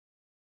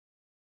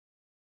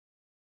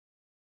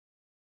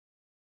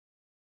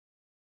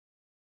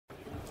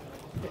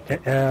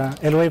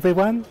Hello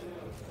everyone.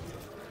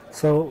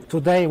 So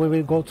today we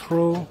will go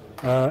through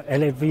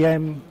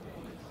LLVM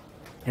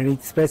and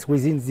its space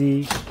within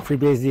the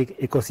FreeBSD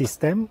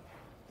ecosystem.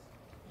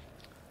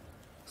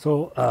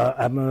 So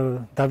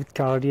I'm David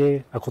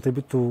Carlier. I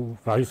contribute to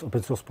various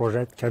open source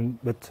projects,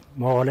 but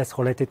more or less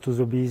related to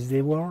the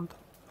BSD world.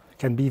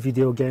 Can be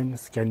video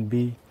games, can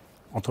be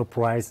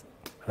enterprise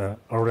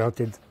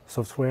oriented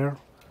software.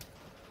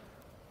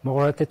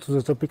 More related to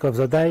the topic of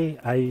the day,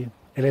 I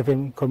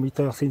LLVM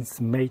committer since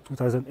May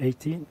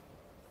 2018.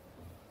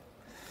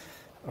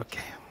 Okay.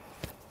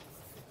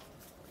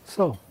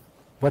 So,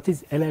 what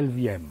is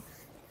LLVM?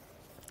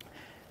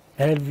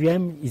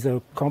 LLVM is a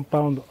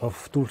compound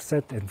of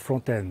toolset and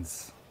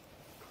frontends.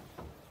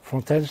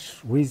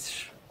 Frontends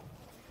which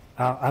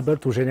are able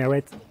to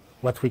generate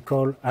what we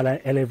call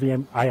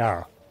LLVM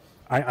IR.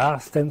 IR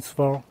stands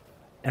for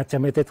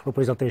intermediate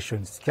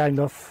representation. It's kind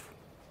of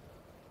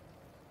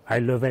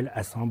high-level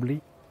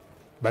assembly,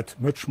 but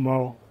much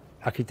more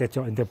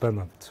architecture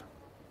independent.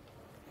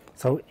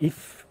 So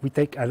if we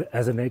take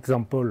as an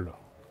example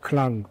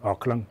Clang or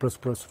Clang++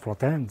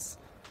 frontends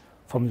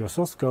from your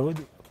source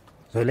code,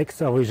 the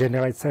Lexer will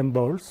generate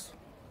symbols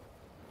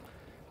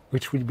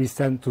which will be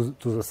sent to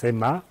the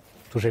SEMA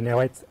to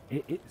generate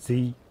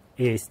the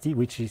AST,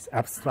 which is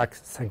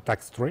abstract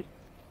syntax tree,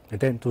 and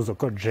then to the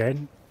code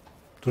gen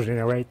to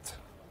generate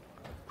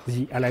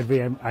the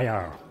LLVM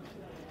IR.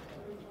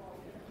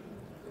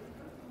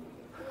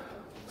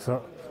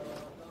 So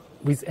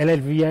with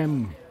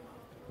LLVM,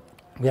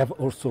 we have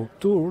also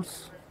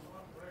tools.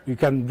 You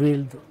can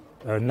build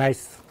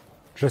nice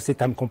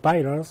just-in-time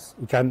compilers.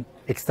 You can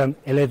extend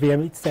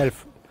LLVM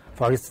itself.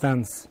 For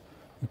instance,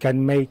 you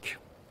can make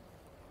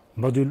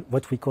module,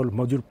 what we call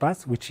module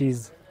path, which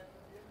is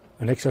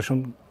an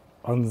extension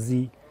on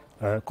the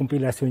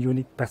compilation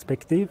unit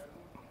perspective,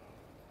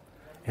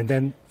 and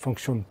then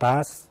function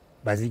path,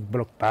 basic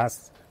block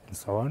path, and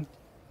so on.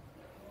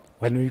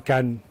 When you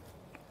can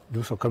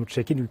do some commit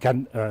checking, you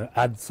can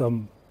add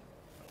some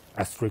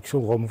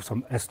instruction, remove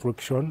some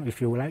instruction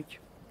if you like.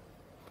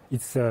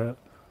 It's in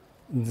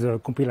the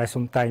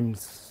compilation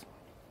times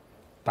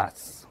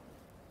paths,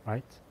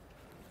 right?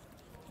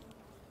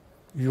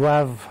 You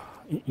have,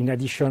 in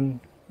addition,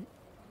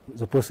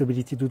 the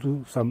possibility to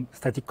do some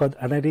static code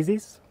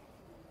analysis.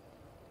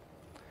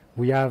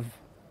 We have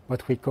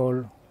what we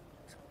call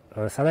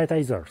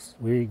sanitizers.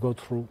 We go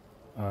through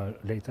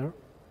later.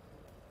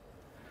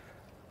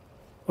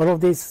 All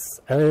of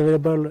this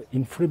available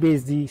in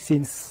FreeBSD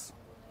since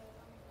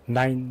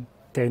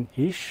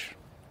 9.10-ish.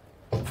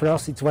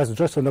 First, it was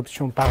just an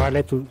option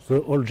parallel to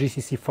the old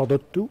GCC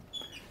 4.2.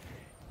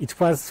 It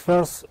was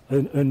first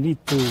a need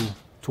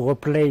to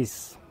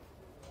replace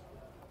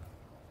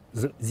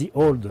the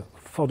old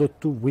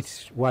 4.2,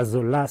 which was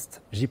the last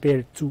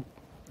GPL2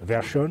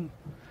 version.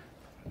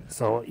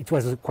 So it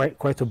was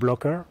quite a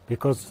blocker,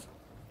 because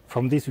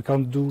from this you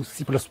can do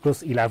C++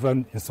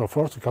 11 and so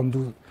forth. You can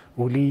do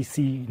only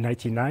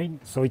C99.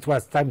 So it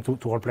was time to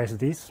replace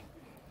this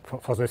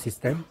for the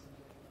system.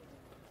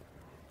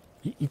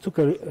 It took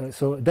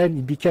so then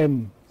it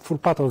became full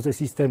part of the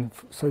system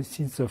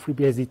since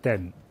FreeBSD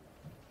 10.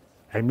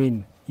 I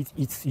mean,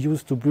 it's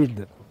used to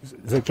build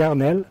the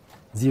kernel,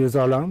 the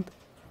userland,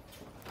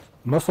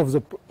 most of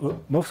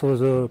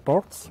the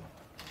ports.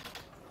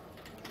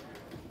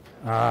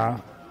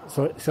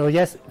 So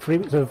yes,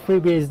 the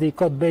FreeBSD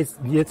code base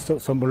needs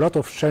a lot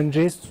of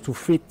changes to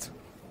fit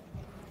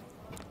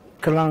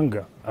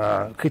Clang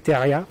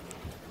criteria.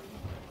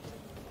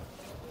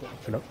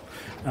 Hello.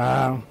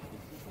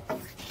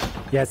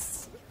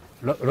 Yes,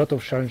 a lot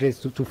of changes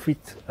to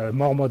fit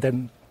more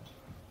modern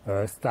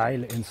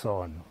style and so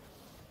on.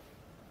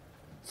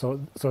 So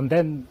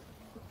then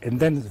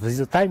as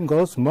the time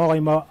goes, more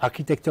and more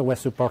architecture was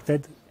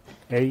supported,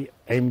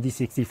 AMD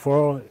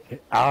 64,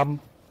 ARM,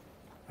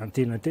 and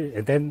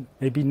then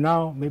maybe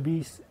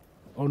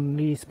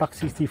only SPARC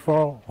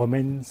 64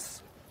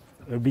 remains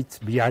a bit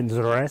behind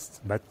the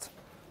rest, but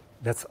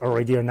that's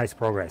already a nice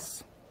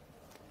progress.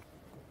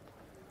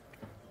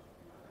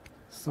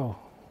 So,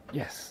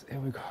 yes, here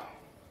we go.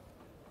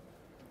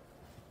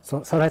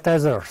 So,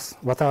 sanitizers,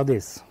 what are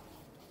these?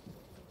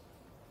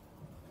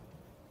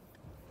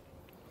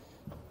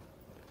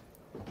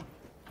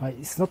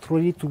 It's not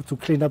really to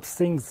clean up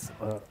things,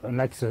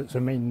 unlike the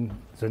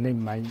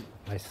name might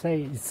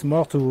say. It's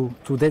more to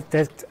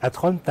detect at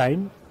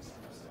runtime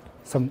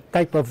some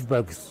type of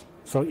bugs.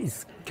 So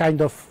it's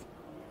kind of,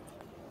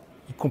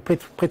 it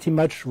completes pretty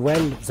much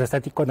well the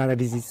static code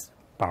analysis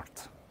part.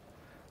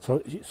 So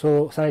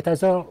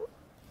sanitizer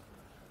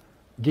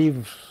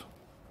gives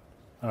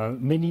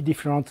many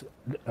different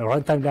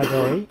runtime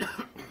library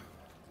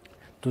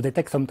to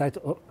detect some type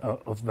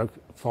of bug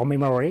for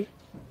memory,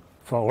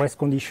 for rest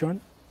condition,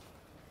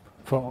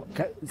 for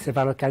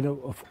several kinds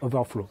of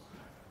overflow.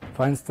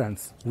 For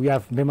instance, we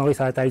have memory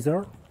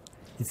sanitizer.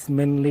 It's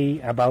mainly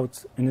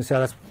about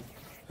initialized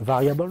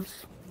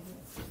variables.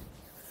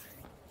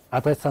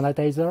 Address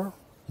sanitizer,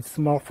 it's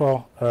more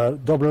for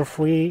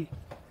double-free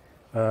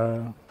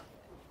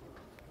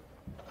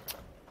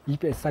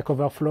IP stack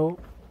overflow.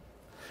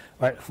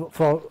 Well,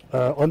 for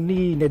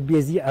only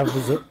NetBSD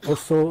have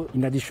also,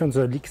 in addition,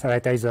 the leak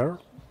sanitizer,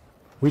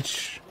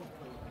 which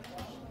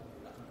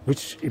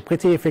is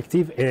pretty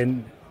effective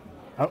and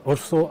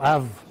also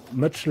have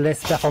much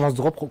less performance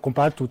drop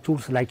compared to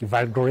tools like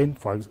Valgrind,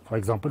 for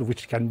example,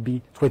 which can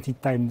be 20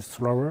 times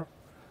slower,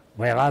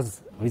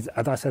 whereas with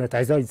address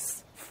sanitizer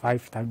it's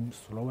 5 times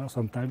slower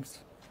sometimes.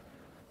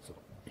 So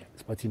yeah,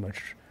 it's pretty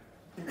much.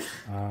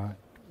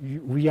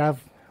 We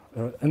have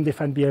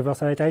undefined behavior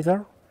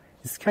sanitizer.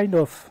 It's kind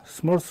of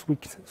small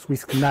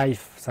Swiss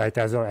knife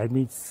sanitizer. I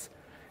mean,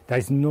 there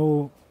is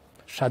no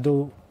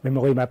shadow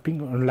memory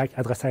mapping, unlike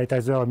address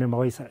sanitizer or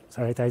memory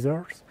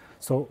sanitizers.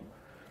 So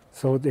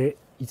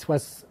it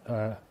was,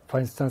 for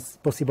instance,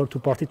 possible to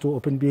port it to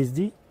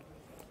OpenBSD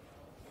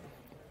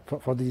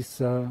for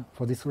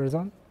this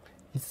reason.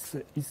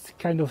 It's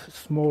kind of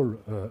small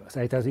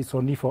sanitizer. It's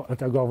only for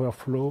integer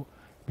overflow,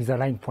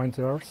 misaligned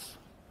pointers.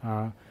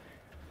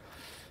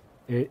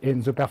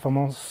 And the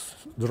performance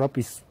drop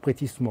is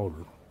pretty small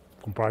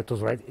compared to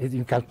that.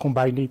 You can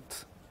combine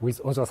it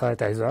with other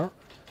sanitizer,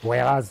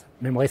 whereas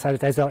memory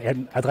sanitizer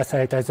and address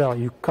sanitizer,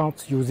 you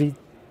can't use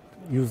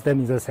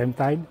them at the same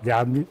time. They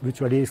are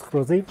mutually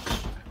exclusive.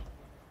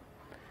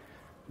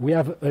 We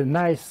have a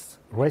nice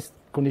rest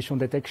condition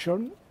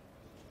detection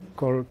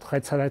called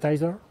thread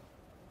sanitizer.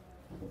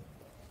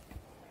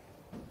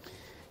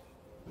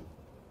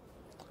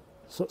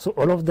 So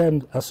all of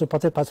them are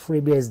supported by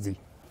FreeBSD.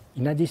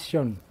 In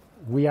addition,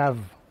 we have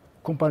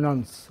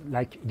components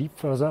like Deep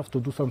Fuzzer to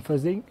do some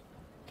fuzzing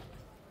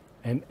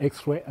and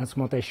X-ray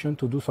instrumentation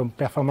to do some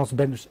performance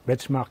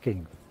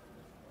benchmarking.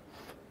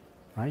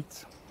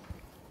 Right?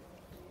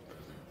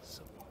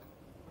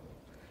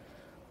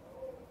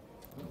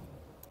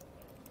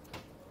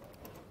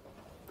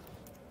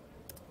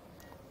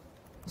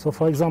 So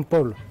for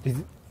example,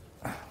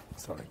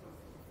 sorry.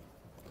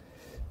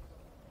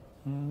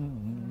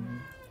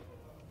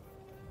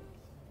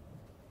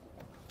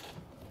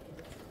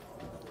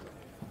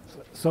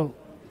 So,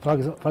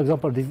 for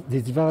example,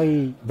 this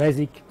very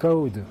basic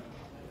code,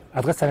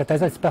 address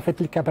sanitizer is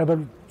perfectly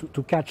capable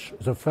to catch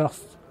the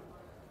first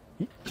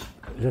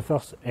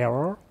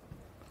error,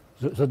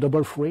 the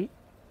double free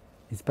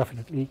is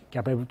perfectly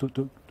capable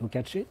to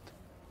catch it.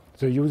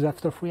 The use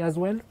after free as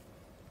well.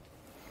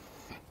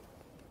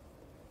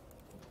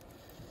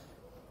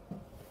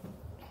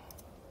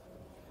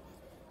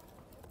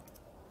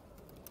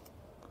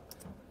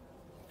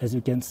 As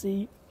you can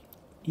see,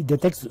 it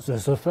detects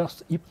the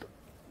first heap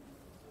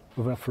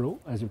overflow,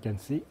 as you can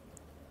see.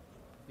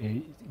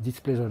 It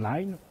displays a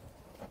line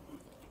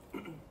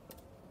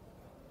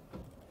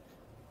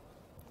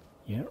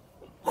here.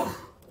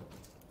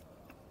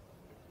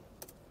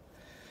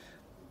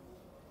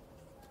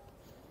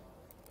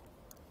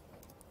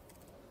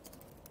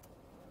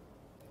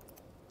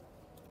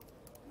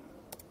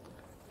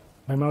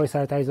 Memory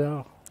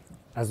sanitizer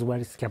as well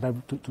is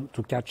capable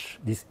to catch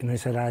this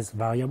initialized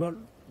variable,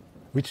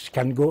 which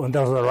can go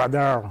under the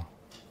radar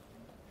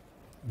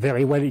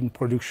very well in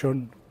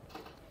production.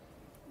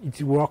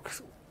 It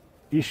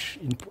works-ish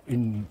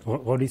in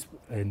release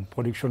and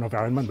production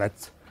environment,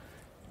 but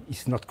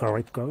it's not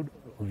correct code,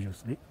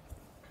 obviously.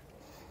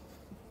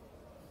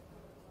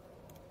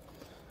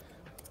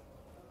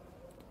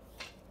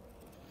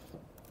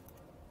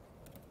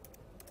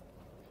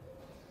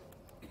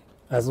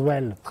 As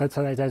well, thread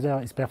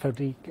sanitizer is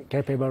perfectly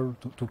capable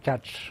to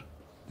catch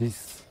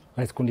this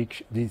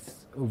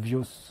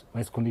obvious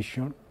race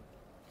condition,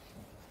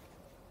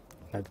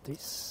 like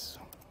this.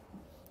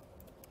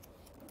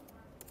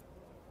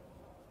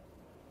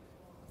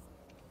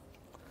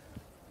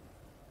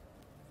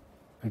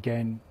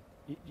 Again,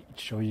 it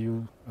shows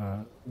you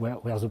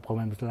where the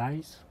problem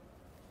lies.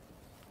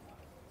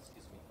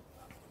 Excuse me,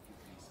 could you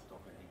please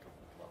talk a little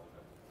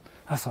louder?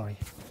 Ah, sorry.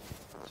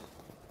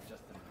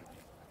 Just a minute.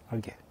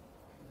 Okay.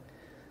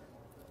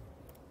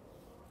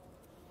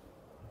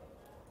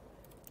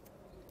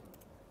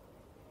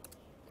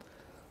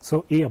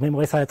 So here,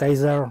 memory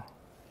sanitizer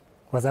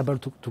was able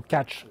to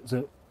catch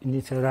the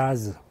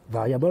initialized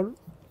variable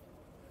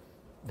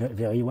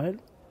very well.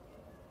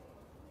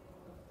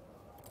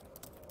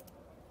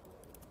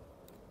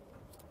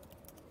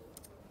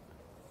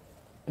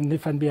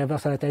 Undefined behavior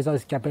sanitizer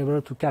is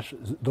capable to catch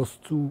those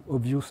two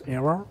obvious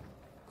errors,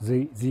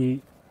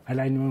 the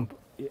alignment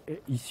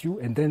issue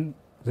and then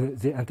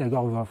the integer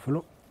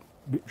overflow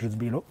just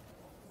below.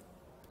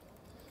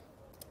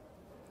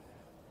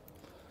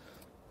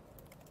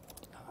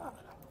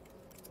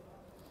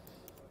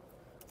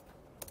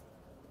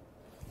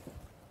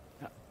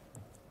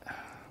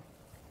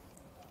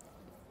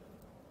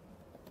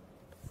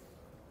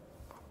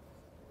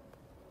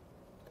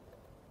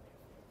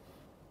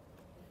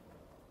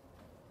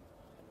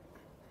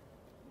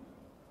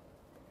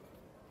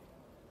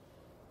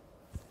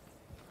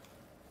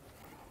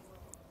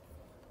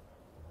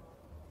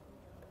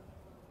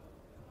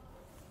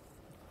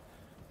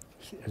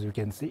 As you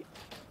can see.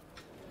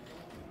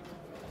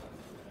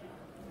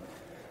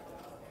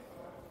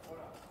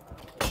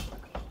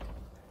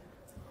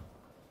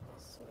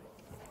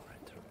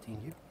 Interrupting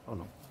you? Oh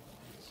no.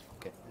 It's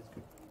okay. That's good.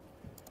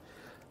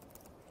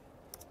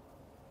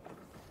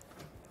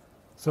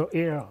 So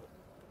here,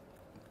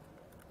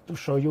 to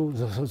show you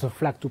the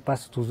flag to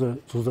pass to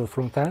the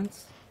front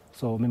ends.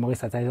 So memory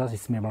sanitizer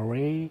is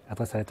memory,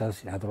 address sanitizer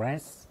is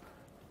address,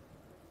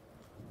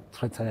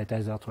 thread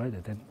sanitizer thread,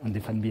 and then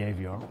undefined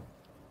behavior.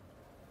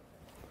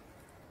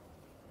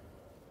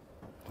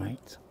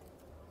 Right.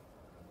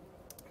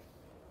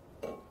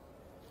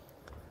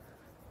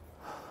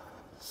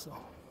 So.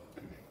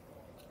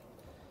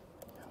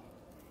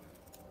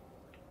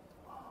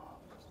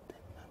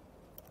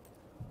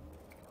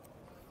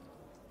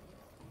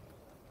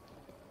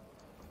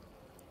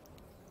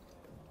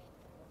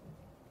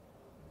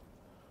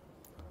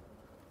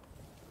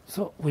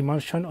 So we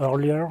mentioned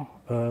earlier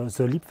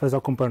the leap fuzzer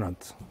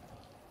component.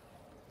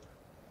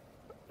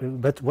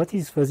 But what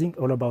is fuzzing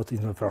all about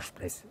in the first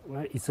place?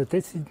 Well, it's a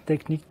testing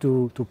technique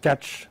to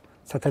catch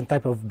certain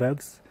type of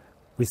bugs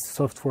with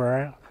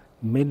software,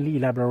 mainly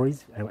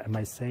libraries, I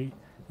might say,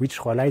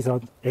 which relies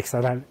on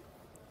external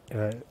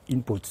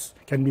inputs.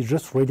 Can be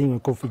just reading a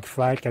config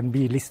file, can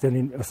be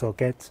listening a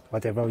socket,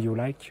 whatever you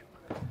like.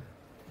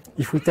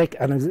 If we take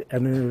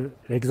an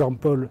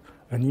example,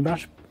 an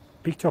image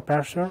picture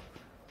parser,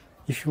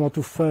 if you want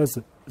to fuzz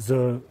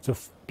the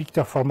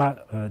picture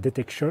format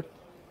detection,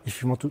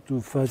 if you want to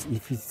fuzz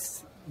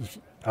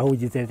how it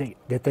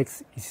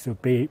detects it's a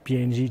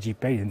PNG,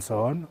 JPEG, and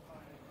so on.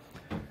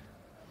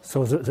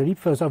 So the leap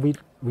fuzzer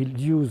will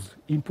use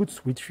inputs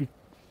which we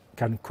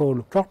can call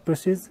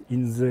corpuses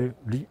in the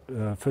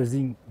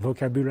fuzzing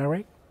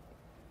vocabulary.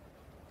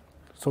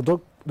 So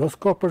those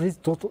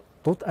corpuses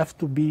don't have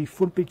to be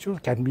full pictures,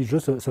 can be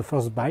just the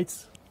first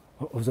bytes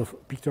of the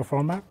picture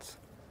format.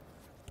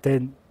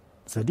 Then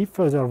the leap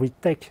fuzzer will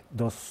take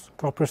those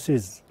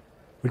corpuses,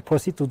 will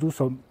proceed to do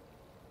some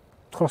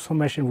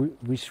transformation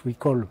which we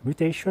call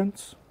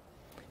mutations.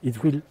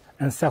 It will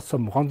insert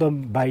some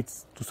random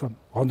bytes to some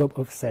random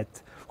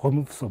offset,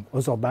 remove some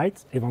other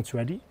bytes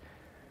eventually,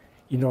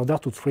 in order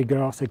to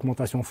trigger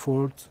segmentation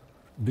fault,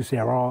 bus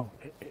error,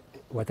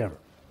 whatever.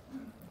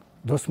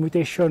 Those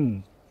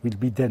mutations will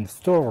be then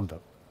stored,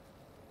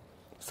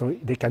 so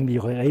they can be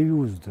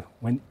reused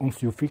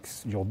once you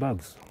fix your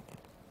bugs.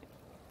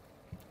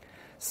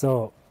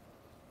 So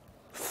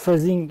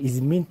fuzzing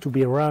is meant to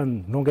be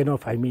run long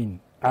enough, I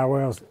mean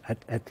hours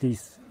at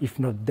least, if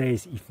not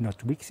days, if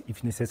not weeks,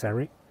 if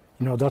necessary,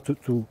 in order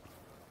to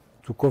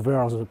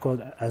cover the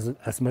code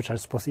as much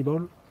as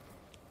possible.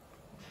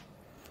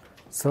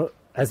 So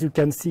as you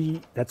can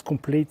see, that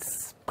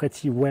completes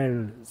pretty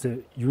well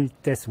the unit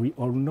test we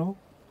all know.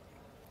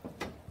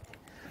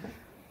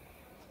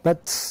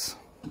 But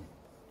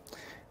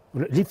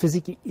leap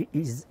fuzzing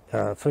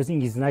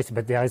is nice,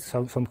 but there is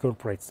some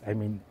culprits. I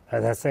mean,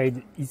 as I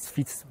said, it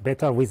fits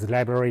better with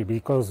library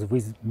because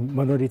with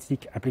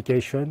monolithic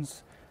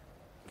applications,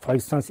 for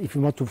instance, if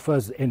you want to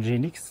fuzz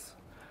Nginx,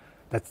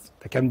 that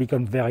can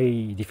become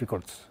very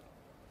difficult.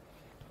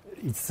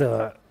 It's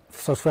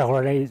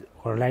software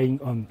relying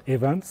on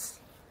events,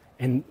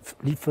 and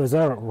leap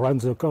fuzzer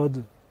runs the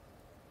code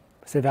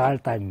several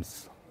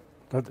times.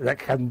 That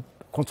can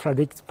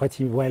contradict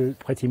pretty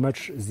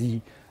much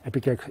the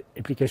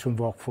application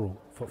workflow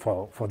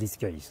for this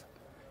case.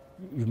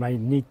 You might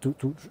need to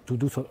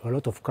do a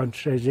lot of code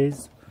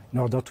changes in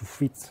order to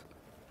fit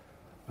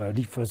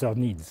leap fuzzer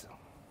needs.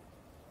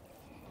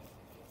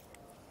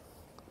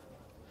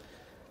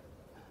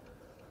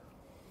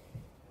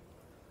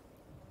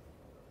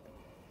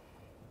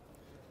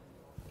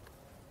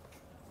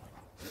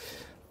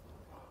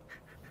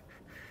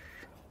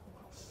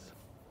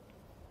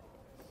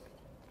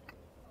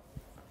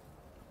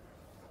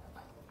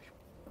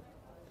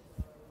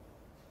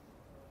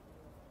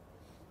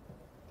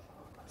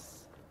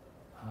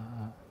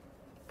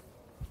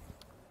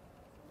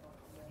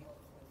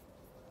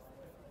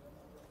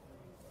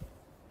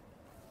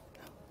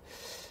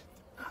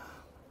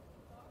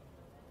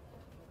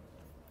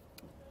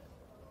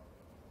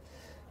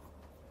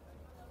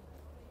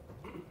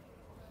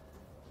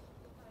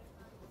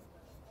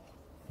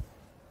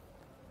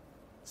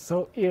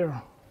 So here,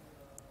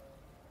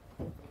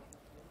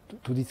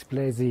 to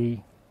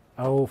display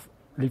how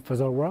leap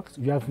fuzzer works,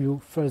 you have your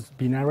first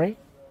binary.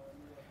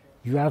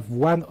 You have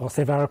one or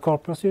several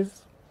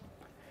corpuses.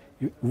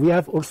 We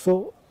have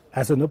also,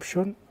 as an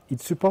option, it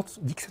supports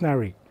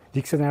dictionary.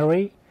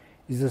 Dictionary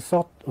is a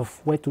sort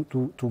of way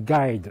to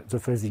guide the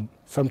fuzzing.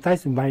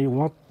 Sometimes you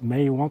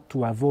may want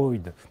to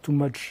avoid too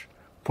much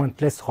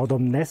pointless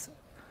randomness.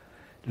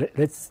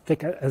 Let's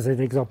take as an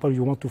example,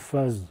 you want to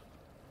fuzz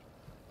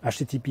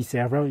HTTP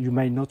server, you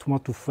might not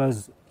want to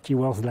fuzz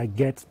keywords like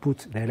get,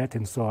 put, delete,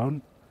 and so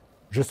on,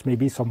 just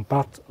maybe some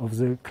part of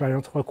the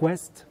client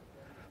request.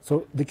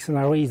 So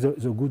dictionary is a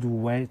good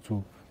way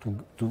to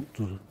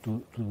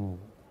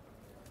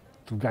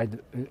guide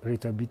a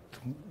little bit, to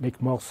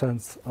make more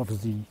sense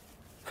of the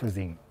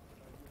fuzzing.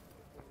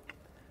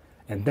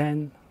 And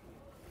then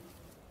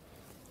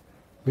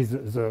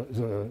with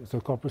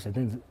the corpus and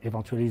then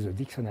eventually the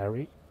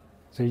dictionary,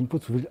 the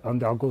inputs will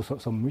undergo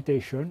some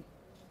mutation.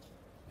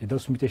 And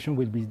those mutations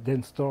will be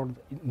then stored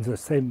in the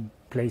same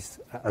place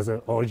as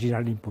the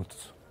original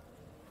inputs.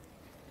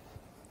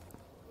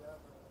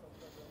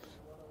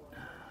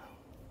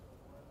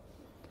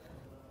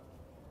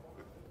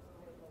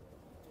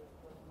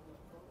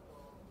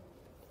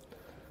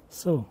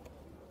 So,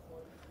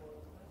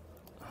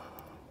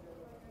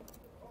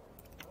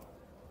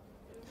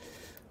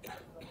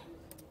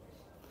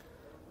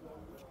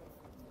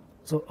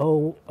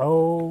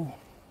 how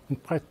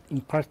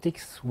in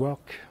practice work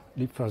a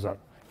little further?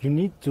 You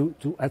need to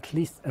at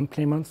least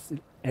implement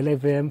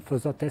LLVM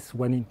further test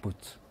one input,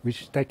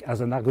 which take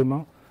as an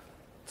argument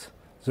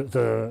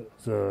the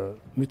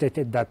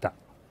mutated data.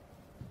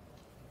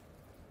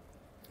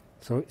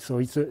 So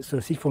it's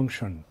a C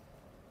function,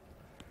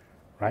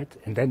 right?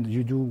 And then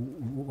you do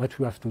what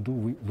you have to do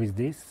with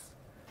this.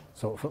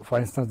 So for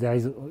instance, there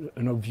is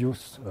an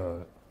obvious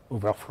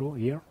overflow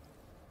here.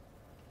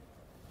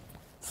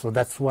 So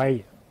that's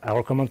why I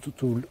recommend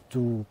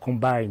to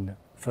combine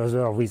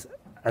further with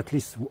at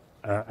least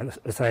a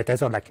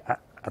sanitizer, like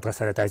address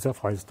sanitizer,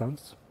 for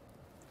instance.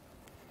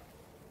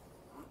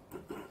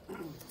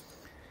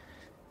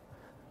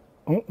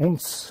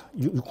 Once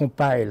you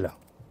compile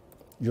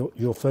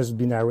your first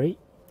binary,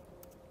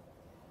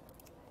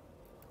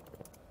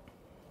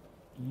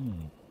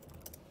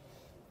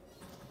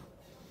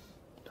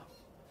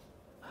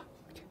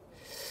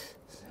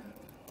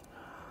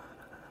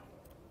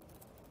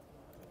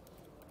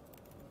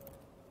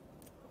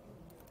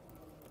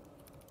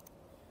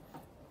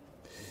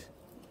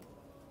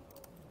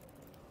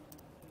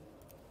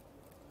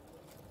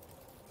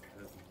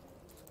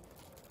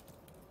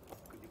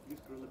 Could you please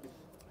scroll a bit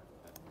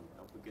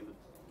up again to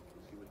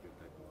see what you're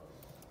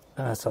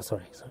typing?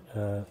 sorry,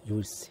 you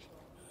will see.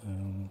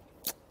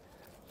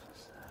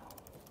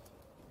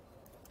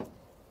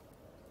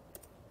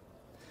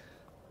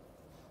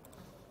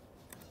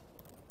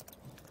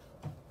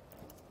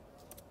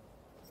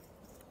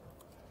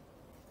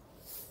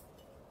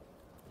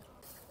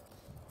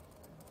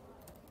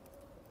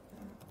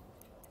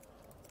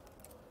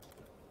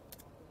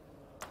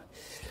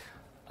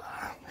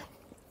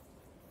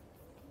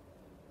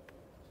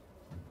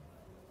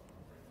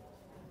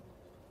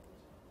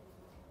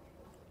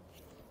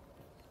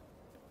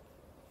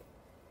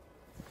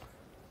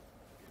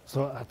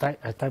 So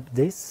I type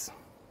this.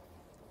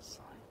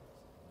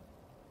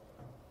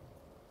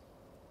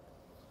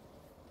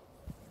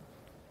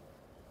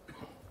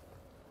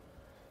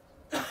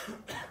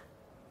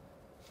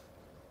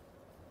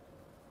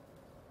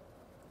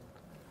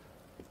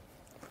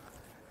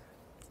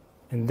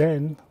 And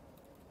then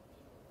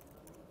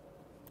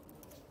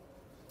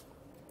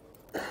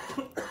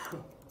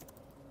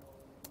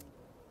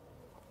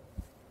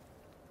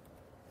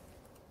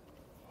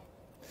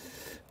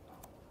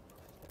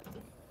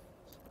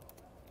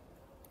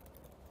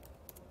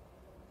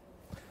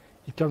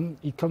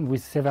it comes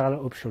with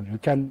several options. You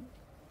can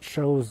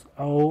choose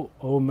how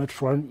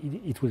much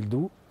run it will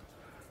do,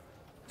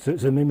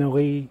 the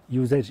memory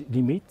usage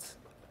limit.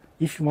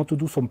 If you want to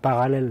do some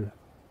parallel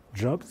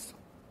jobs,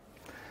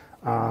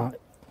 what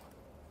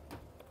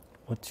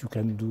you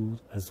can do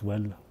as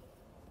well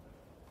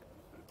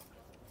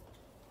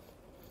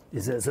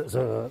is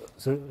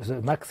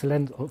the max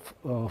length of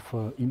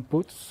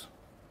inputs,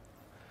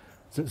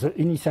 the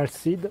initial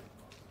seed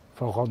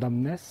for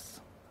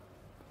randomness.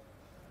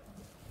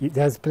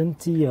 There's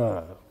plenty.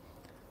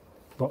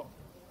 But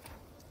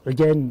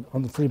again,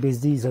 on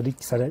FreeBSD, the leak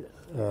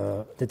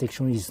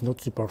detection is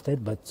not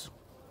supported, but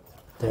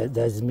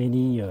there's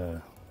many.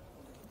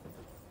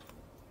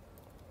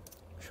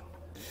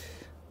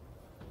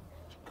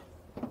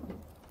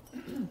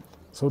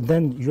 So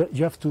then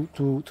you have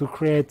to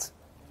create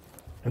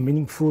a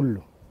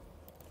meaningful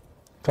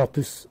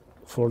corpus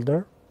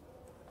folder.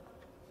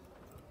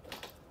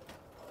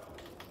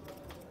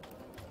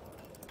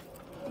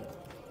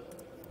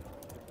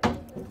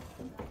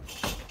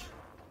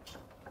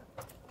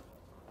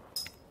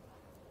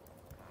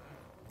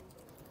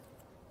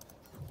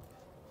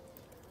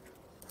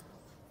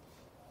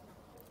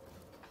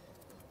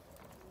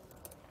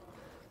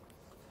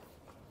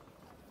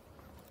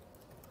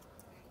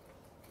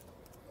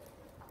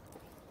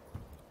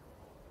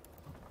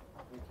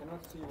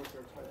 Cannot see what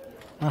you're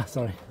typing.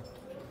 Sorry.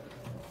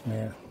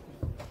 Yeah.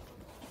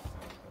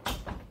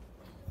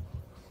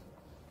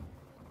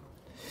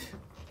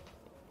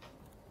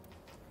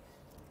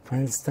 For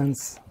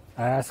instance,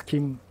 I ask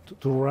him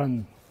to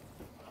run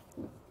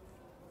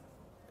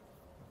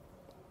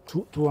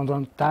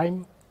 200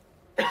 times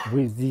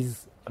with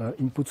this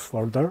inputs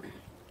folder.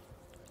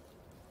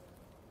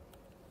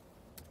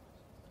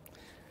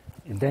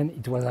 And then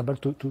it was able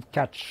to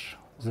catch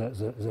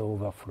the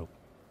overflow.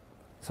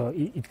 So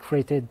it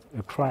created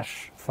a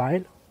crash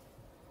file.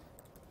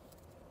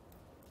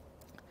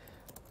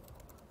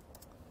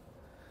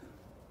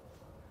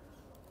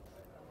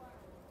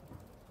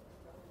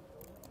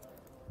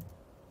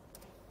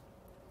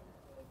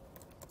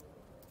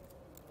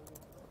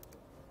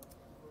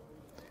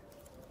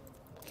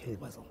 Okay,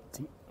 it was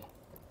empty.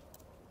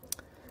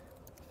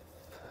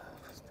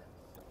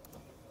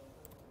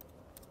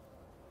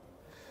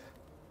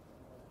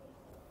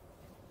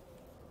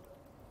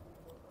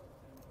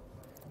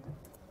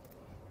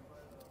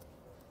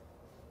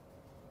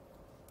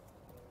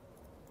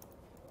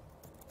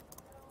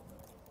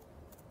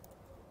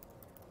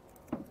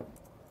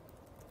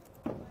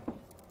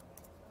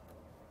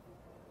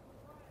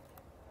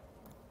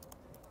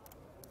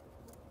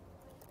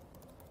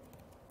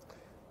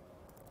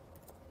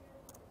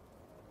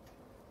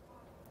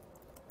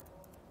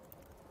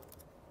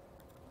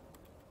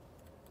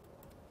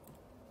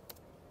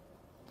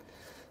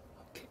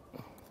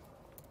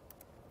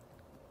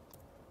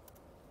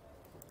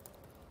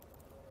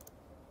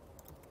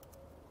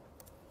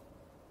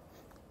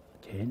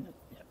 Okay.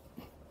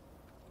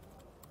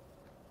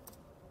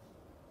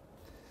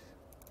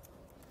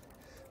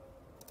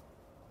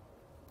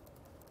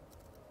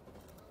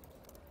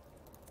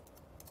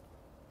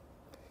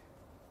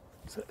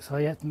 So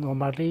yet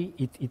normally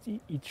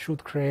it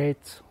should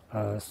create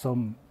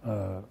some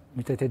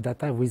mutated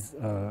data with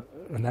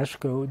an hash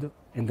code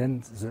and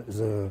then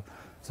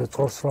the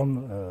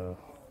transform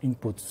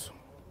inputs.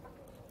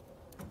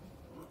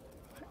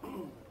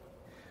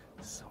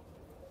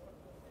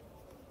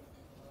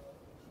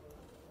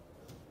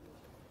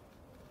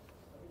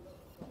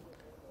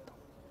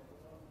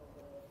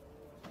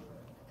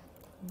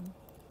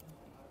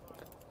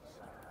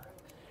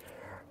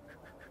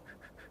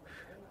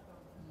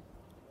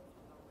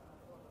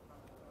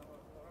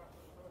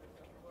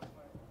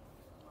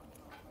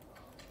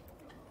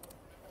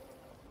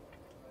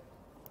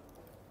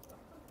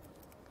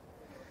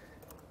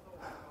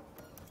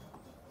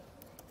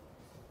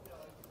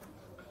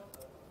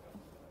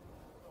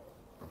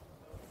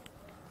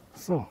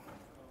 So.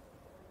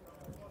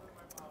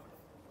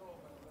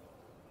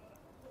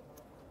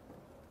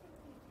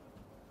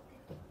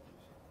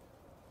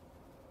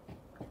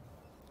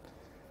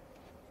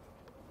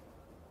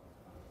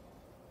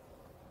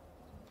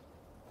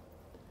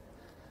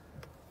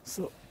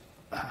 So,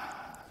 as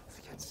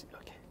you can see,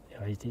 okay,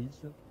 here it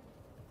is.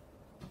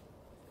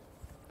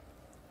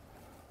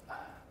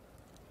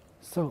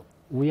 So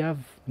we have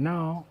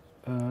now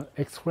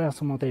X-ray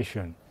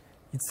instrumentation.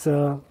 It's,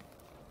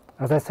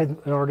 as I said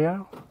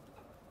earlier,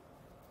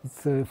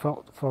 it's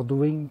for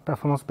doing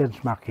performance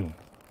benchmarking.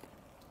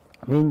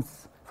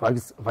 Means, for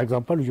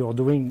example, you're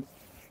doing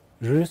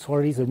just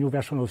release a new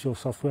version of your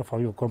software for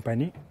your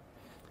company,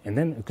 and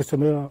then a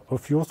customer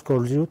of yours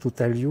calls you to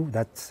tell you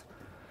that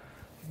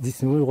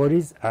this new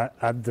release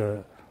had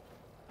a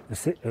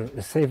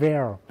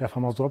severe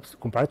performance drops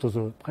compared to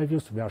the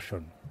previous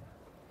version.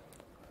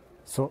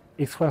 So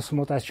X-ray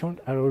instrumentation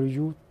allows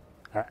you,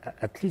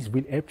 at least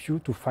will help you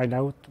to find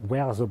out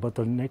where the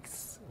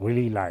bottlenecks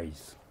really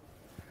lies.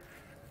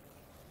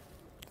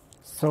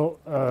 So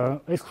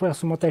X-ray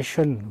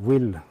instrumentation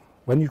will,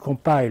 when you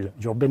compile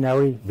your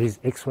binary with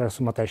X-ray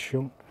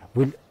instrumentation,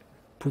 will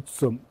put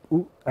some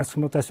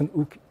instrumentation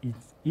hook in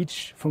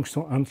each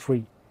function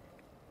entry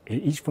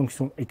and each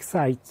function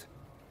excite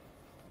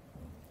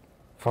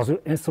for the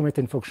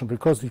instrumented function,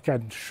 because you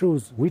can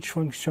choose which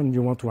function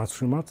you want to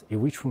instrument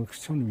and which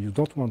function you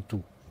don't want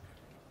to.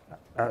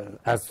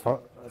 As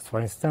for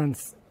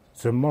instance,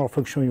 the more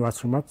function you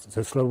instrument,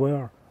 the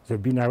slower the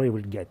binary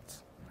will get.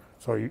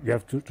 So you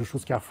have to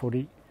choose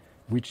carefully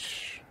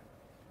which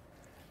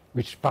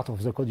part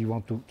of the code you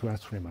want to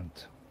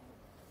instrument.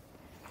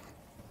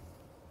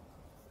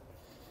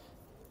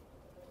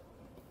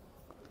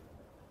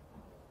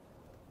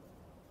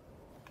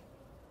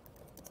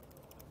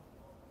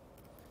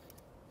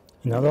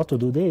 In order to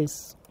do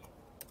this,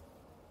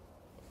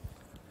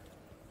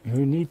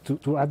 you need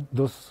to add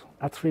those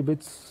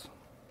attributes.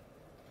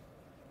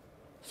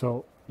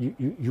 So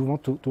you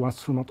want to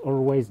instrument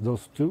always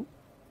those two.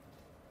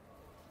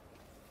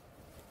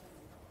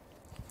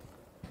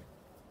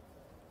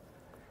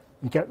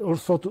 You can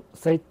also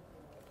say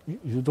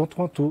you don't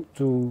want to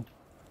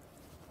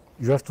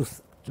you have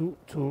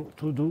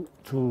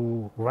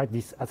to write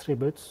these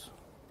attributes.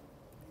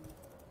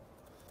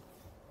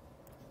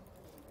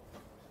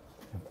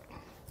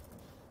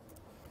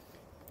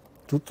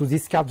 To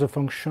discard the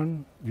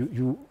function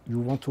you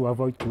want to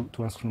avoid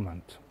to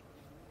instrument.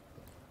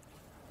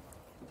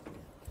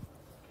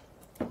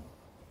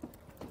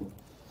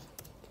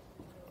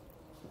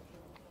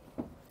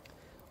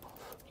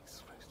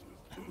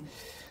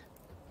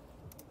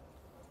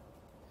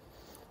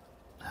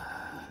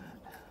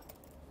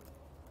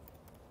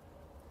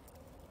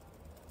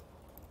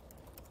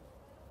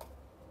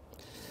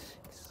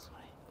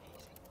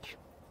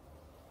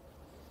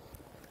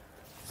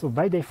 So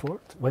by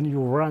default, once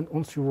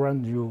you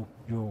run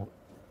your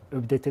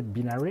updated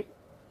binary,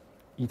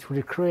 it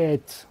will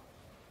create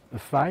a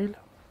file,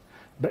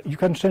 but you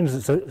can change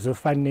the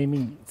file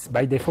naming. It's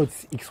by default,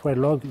 it's X-ray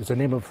log, the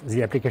name of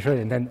the application,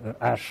 and then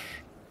a hash.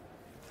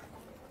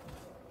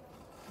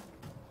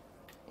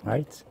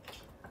 Right?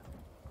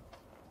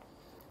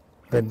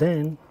 But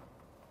then,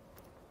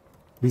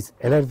 with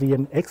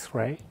LLVM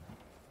X-ray,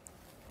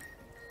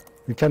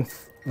 you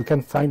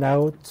can find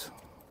out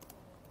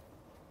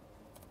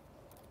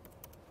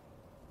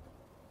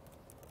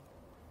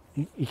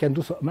you can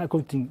do some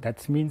accounting.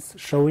 That means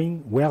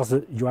showing where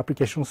your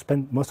application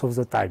spends most of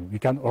the time. You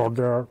can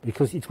order,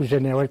 because it will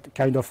generate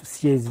kind of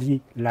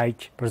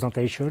CSV-like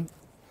presentation.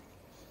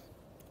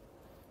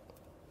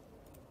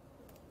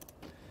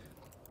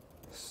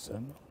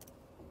 Sum.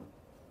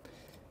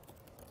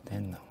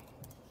 Then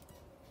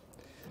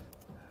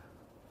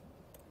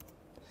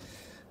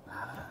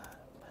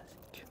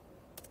basic.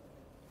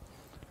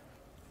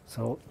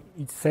 So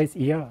it says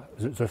here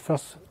the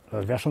first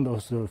version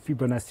of the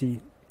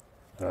Fibonacci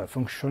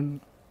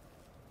function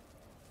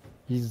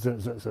is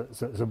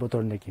the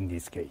bottleneck in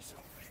this case,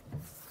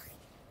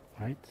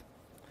 right?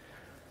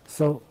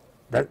 So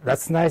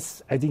that's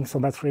nice, adding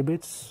some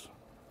attributes.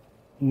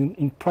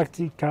 in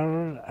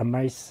practical, I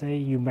might say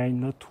you might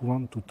not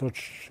want to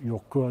touch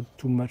your code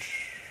too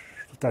much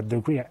to that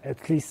degree,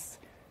 at least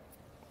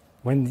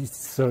when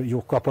it's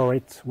your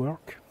corporate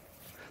work.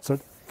 So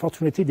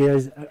fortunately, there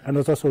is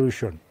another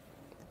solution.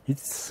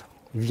 It's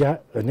via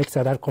an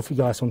external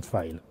configuration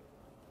file,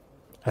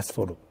 as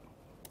follows.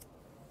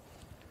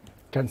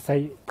 Can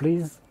say,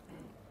 please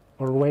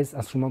always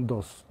instrument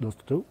those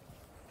two,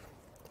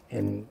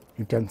 and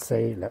you can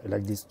say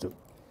like this too.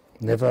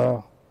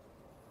 Never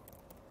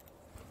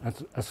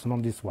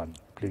instrument this one,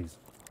 please.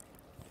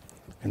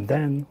 And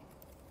then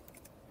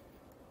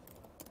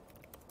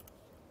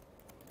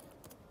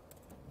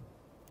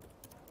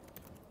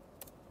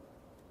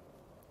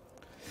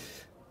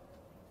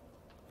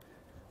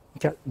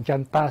you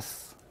can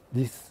pass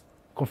this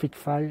config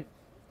file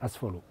as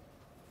follows.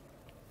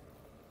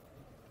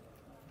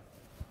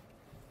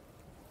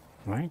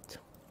 Right?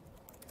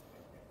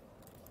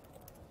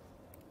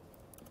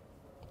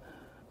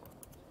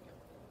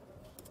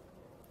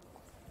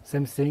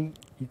 Same thing,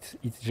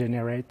 it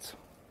generates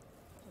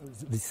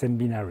the same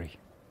binary.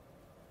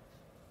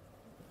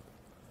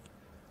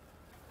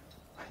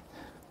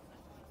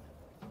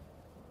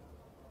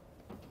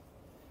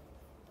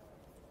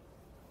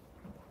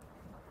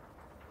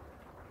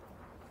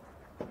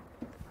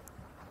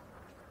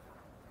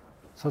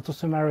 So to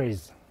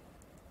summarize,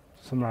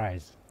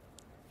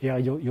 here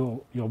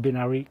your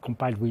binary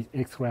compiled with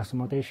extra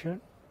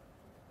instrumentation.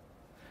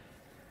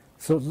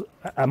 So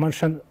I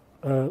mentioned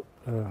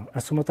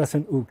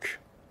instrumentation hook,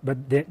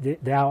 but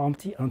they are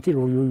empty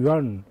until you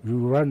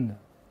run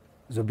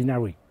the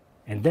binary,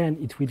 and then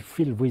it will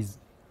fill with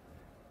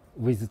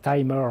the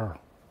timer.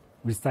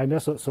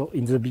 So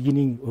in the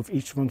beginning of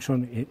each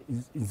function,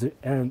 in the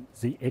end,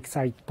 the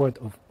excite point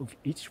of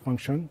each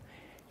function,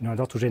 in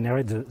order to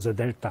generate the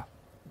delta.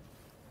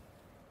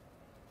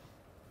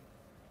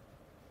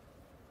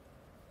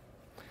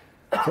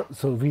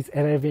 So with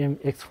LLVM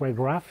X-ray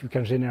graph, you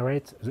can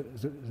generate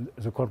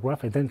the code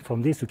graph, and then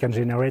from this you can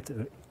generate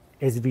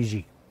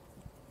SVG,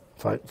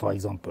 for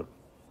example.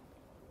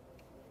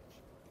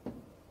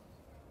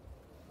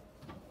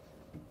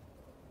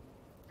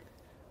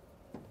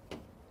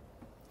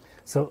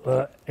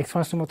 So extra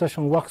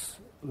instrumentation works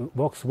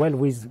well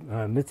with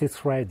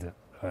multi-thread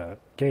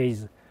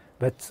case,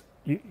 but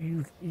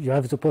you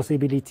have the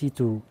possibility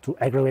to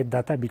aggregate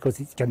data because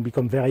it can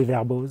become very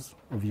verbose,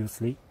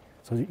 obviously.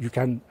 So you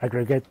can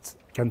aggregate,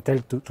 tell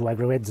to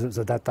aggregate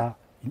the data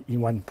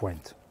in one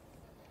point.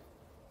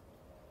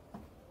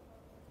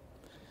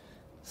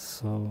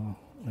 So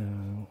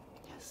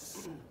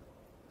yes.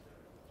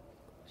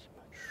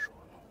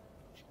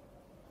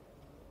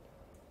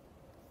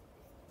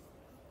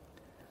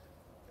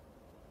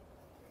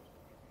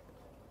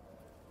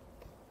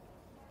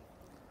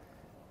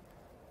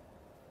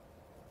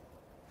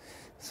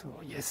 So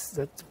yes,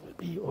 that will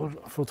be all.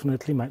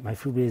 Unfortunately, my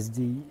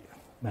FreeBSD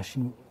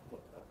machine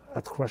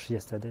had crashed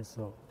yesterday,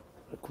 so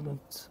I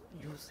couldn't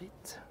use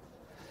it.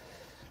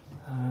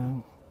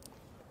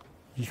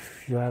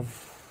 If you have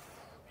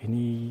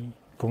any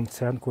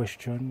concern,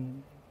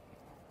 question,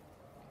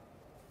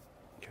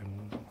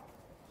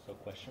 So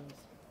questions?